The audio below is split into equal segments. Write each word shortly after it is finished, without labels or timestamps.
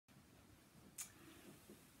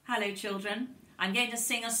Hello children, I'm going to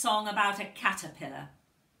sing a song about a caterpillar.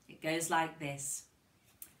 It goes like this.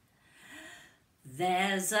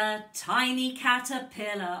 There's a tiny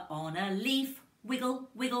caterpillar on a leaf, wiggle,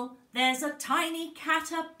 wiggle. There's a tiny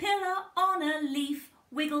caterpillar on a leaf,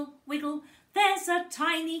 wiggle, wiggle. There's a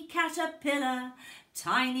tiny caterpillar,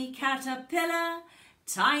 tiny caterpillar,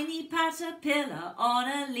 tiny caterpillar on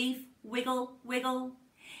a leaf, wiggle, wiggle.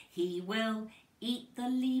 He will eat the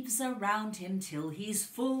leaves around him till he's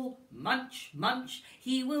full, munch, munch.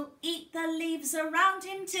 He will eat the leaves around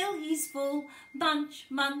him till he's full, munch,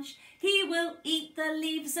 munch. He will eat the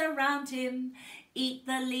leaves around him, eat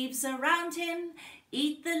the leaves around him,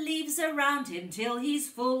 eat the leaves around him till he's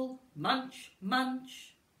full, munch,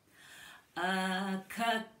 munch. A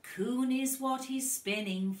cocoon is what he's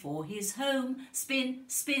spinning for his home, spin,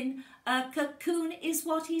 spin. A cocoon is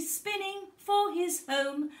what he's spinning for his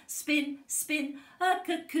home, spin, spin. A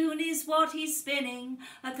cocoon is what he's spinning,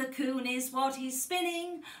 a cocoon is what he's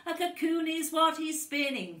spinning, a cocoon is what he's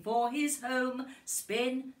spinning for his home,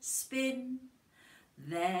 spin, spin.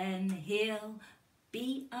 Then he'll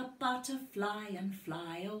be a butterfly and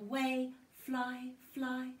fly away, fly,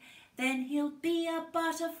 fly. Then he'll be a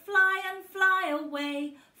butterfly and fly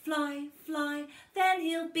away, fly, fly. Then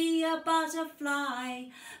he'll be a butterfly,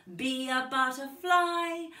 be a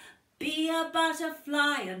butterfly, be a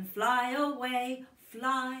butterfly and fly away,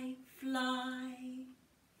 fly, fly.